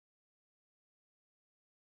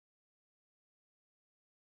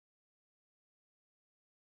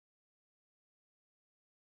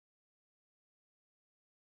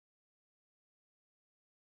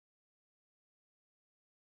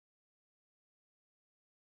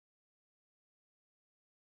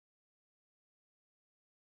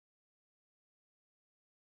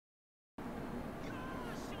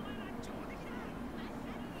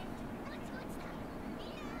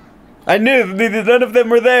I knew none of them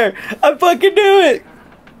were there. I fucking knew it.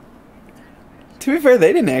 To be fair,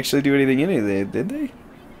 they didn't actually do anything anyway, did they?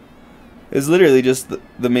 It was literally just the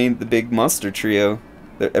big monster trio.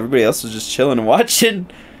 Everybody else was just chilling and watching.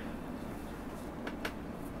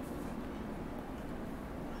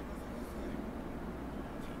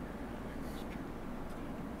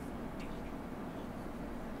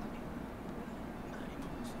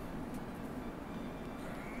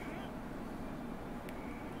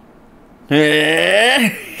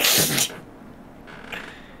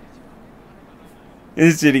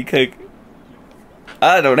 This shitty cook.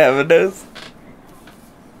 I don't have a nose.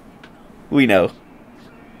 We know.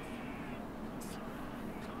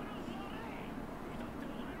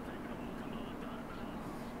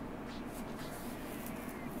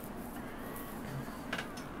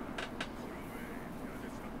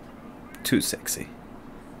 Too sexy.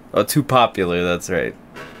 Oh, too popular, that's right.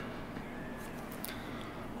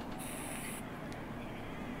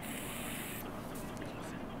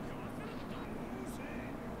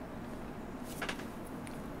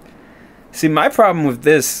 See, my problem with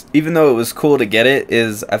this, even though it was cool to get it,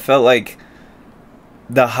 is I felt like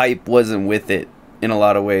the hype wasn't with it in a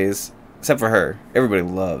lot of ways. Except for her. Everybody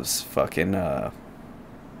loves fucking,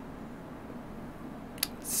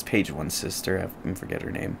 it's Page One's sister. I forget her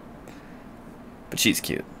name. But she's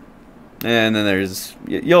cute. And then there's,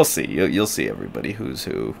 you'll see. You'll see everybody who's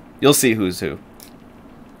who. You'll see who's who.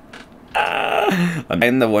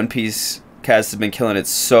 And the One Piece cast has been killing it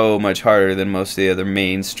so much harder than most of the other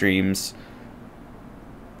mainstreams.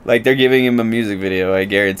 Like, they're giving him a music video. I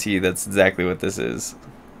guarantee that's exactly what this is.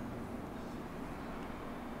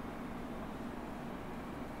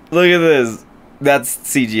 Look at this. That's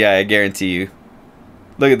CGI, I guarantee you.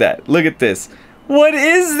 Look at that. Look at this. What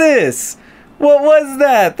is this? What was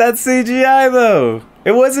that? That's CGI, though.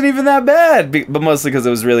 It wasn't even that bad. But mostly because it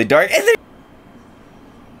was really dark. And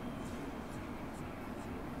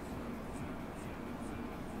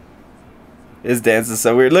his dance is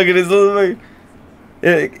so weird. Look at his little...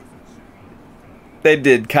 They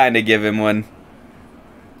did kind of give him one.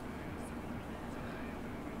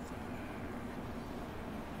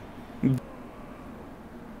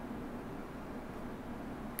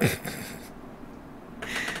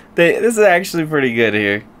 This is actually pretty good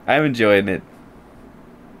here. I'm enjoying it.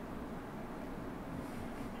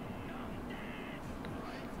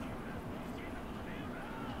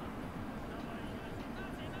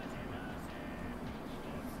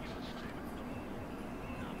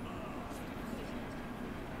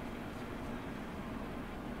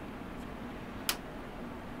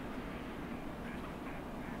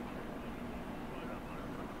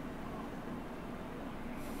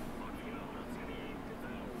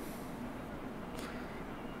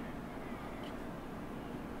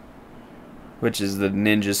 Which is the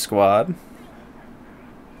Ninja Squad.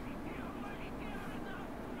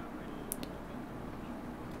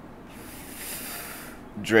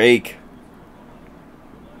 Drake.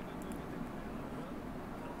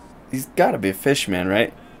 He's gotta be a fishman,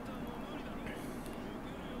 right?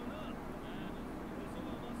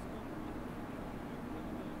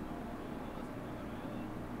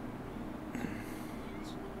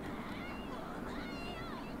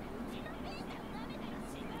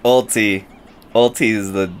 Ulti. Ulti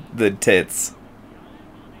is the tits.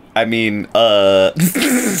 I mean, the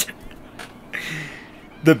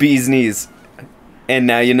bee's knees. And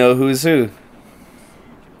now you know who's who.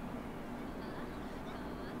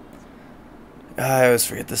 I always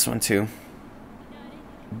forget this one too.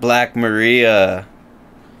 Black Maria.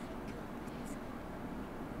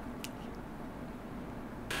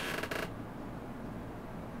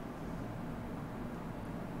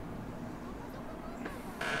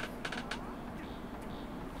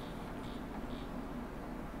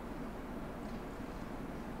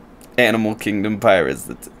 Animal Kingdom Pirates.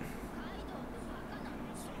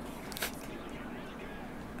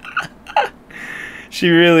 She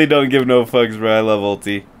really don't give no fucks, bro. I love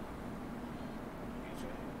Ulti.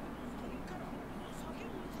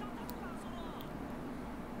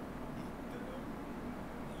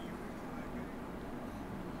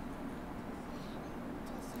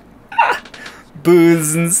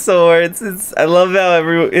 Booths and swords. I love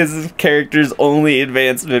how his character's only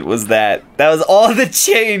advancement was that. That was all that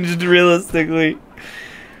changed, realistically.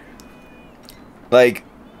 Like,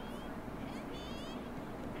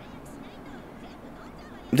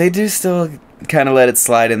 they do still kind of let it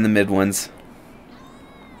slide in the mid ones.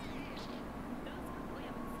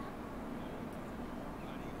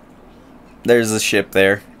 There's a ship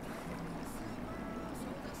there.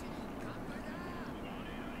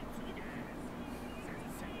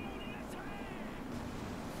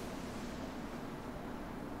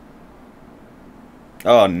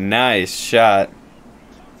 Oh, nice shot.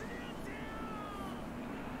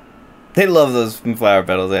 They love those flower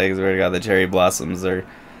petals. I swear to God, the cherry blossoms are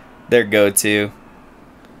their go-to.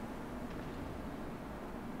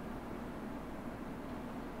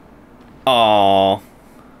 Aww.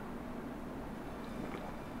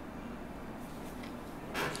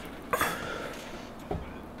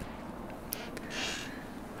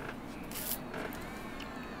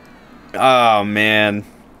 Oh, man.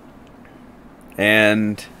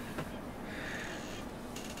 And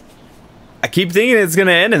I keep thinking it's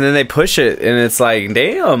gonna end, and then they push it, and it's like,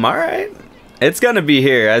 damn, alright. It's gonna be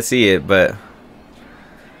here, I see it, but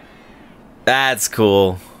that's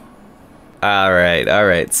cool.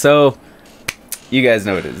 Alright. So, you guys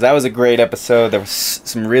know what it is. That was a great episode. There was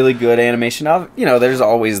some really good animation. You know, there's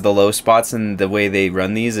always the low spots, and the way they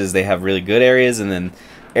run these is they have really good areas, and then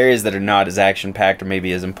areas that are not as action-packed or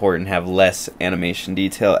maybe as important have less animation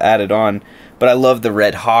detail added on. But I love the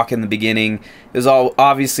Red Hawk in the beginning. It was all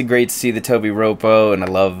obviously great to see the Tobi Roppo, and I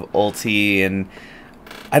love Ulti, and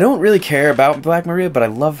I don't really care about Black Maria, but I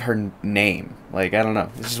love her name. Like, I don't know.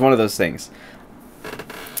 It's just one of those things.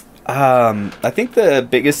 I think the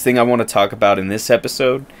biggest thing I want to talk about in this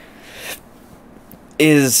episode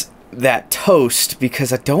is that toast,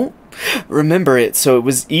 because I don't remember it. So it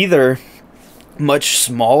was either much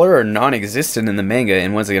smaller or non-existent in the manga,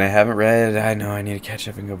 and once again, I haven't read it. I know I need to catch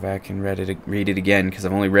up and go back and read it again, because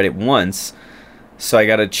I've only read it once, so I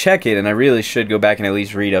gotta check it, and I really should go back and at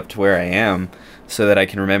least read up to where I am so that I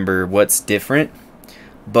can remember what's different.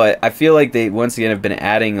 But I feel like they once again have been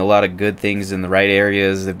adding a lot of good things in the right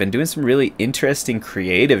areas. They've been doing some really interesting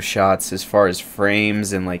creative shots as far as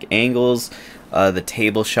frames and like angles. The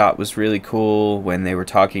table shot was really cool when they were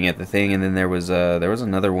talking at the thing, and then there was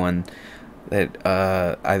another one that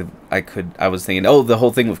I was thinking, oh, the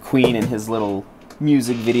whole thing with Queen and his little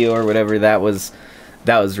music video or whatever, that was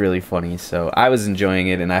really funny. So I was enjoying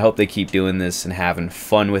it, and I hope they keep doing this and having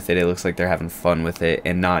fun with it. It looks like they're having fun with it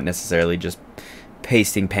and not necessarily just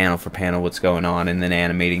pasting panel for panel what's going on and then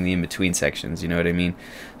animating the in-between sections, you know what I mean?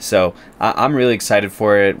 So I'm really excited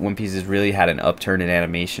for it. One Piece has really had an upturn in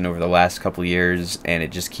animation over the last couple years, and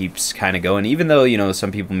it just keeps kind of going, even though, you know,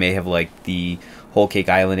 some people may have liked the Whole Cake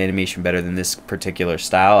Island animation better than this particular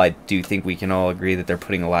style. I do think we can all agree that they're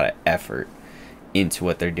putting a lot of effort into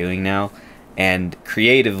what they're doing now, and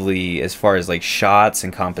creatively, as far as like shots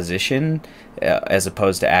and composition, as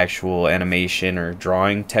opposed to actual animation or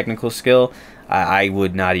drawing technical skill, I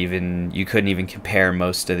would not even, you couldn't even compare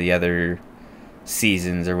most of the other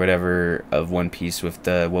seasons or whatever of One Piece with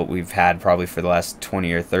what we've had probably for the last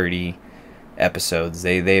 20 or 30 episodes.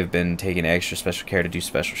 They've been taking extra special care to do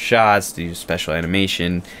special shots, to do special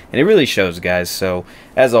animation, and it really shows, guys. So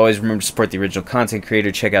as always, remember to support the original content creator.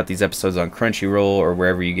 Check out these episodes on Crunchyroll or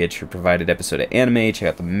wherever you get your provided episode of anime. Check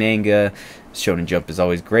out the manga. Shonen Jump is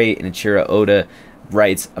always great, and Ichiro Oda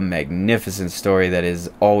writes a magnificent story that is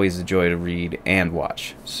always a joy to read and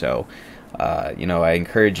watch. So you know, I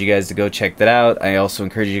encourage you guys to go check that out. I also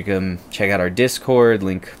encourage you to come check out our Discord,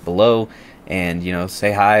 link below, and, you know,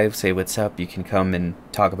 say hi, say what's up. You can come and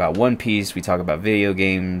talk about One Piece. We talk about video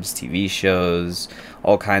games, TV shows,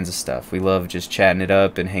 all kinds of stuff. We love just chatting it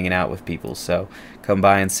up and hanging out with people. So come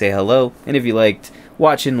by and say hello. And if you liked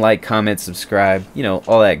watching, like, comment, subscribe, you know,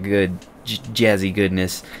 all that good jazzy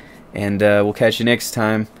goodness. And we'll catch you next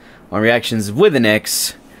time on ReaXtions with an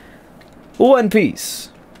X. One Piece.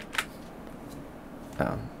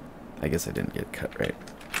 Oh, I guess I didn't get cut right.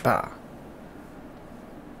 Bah.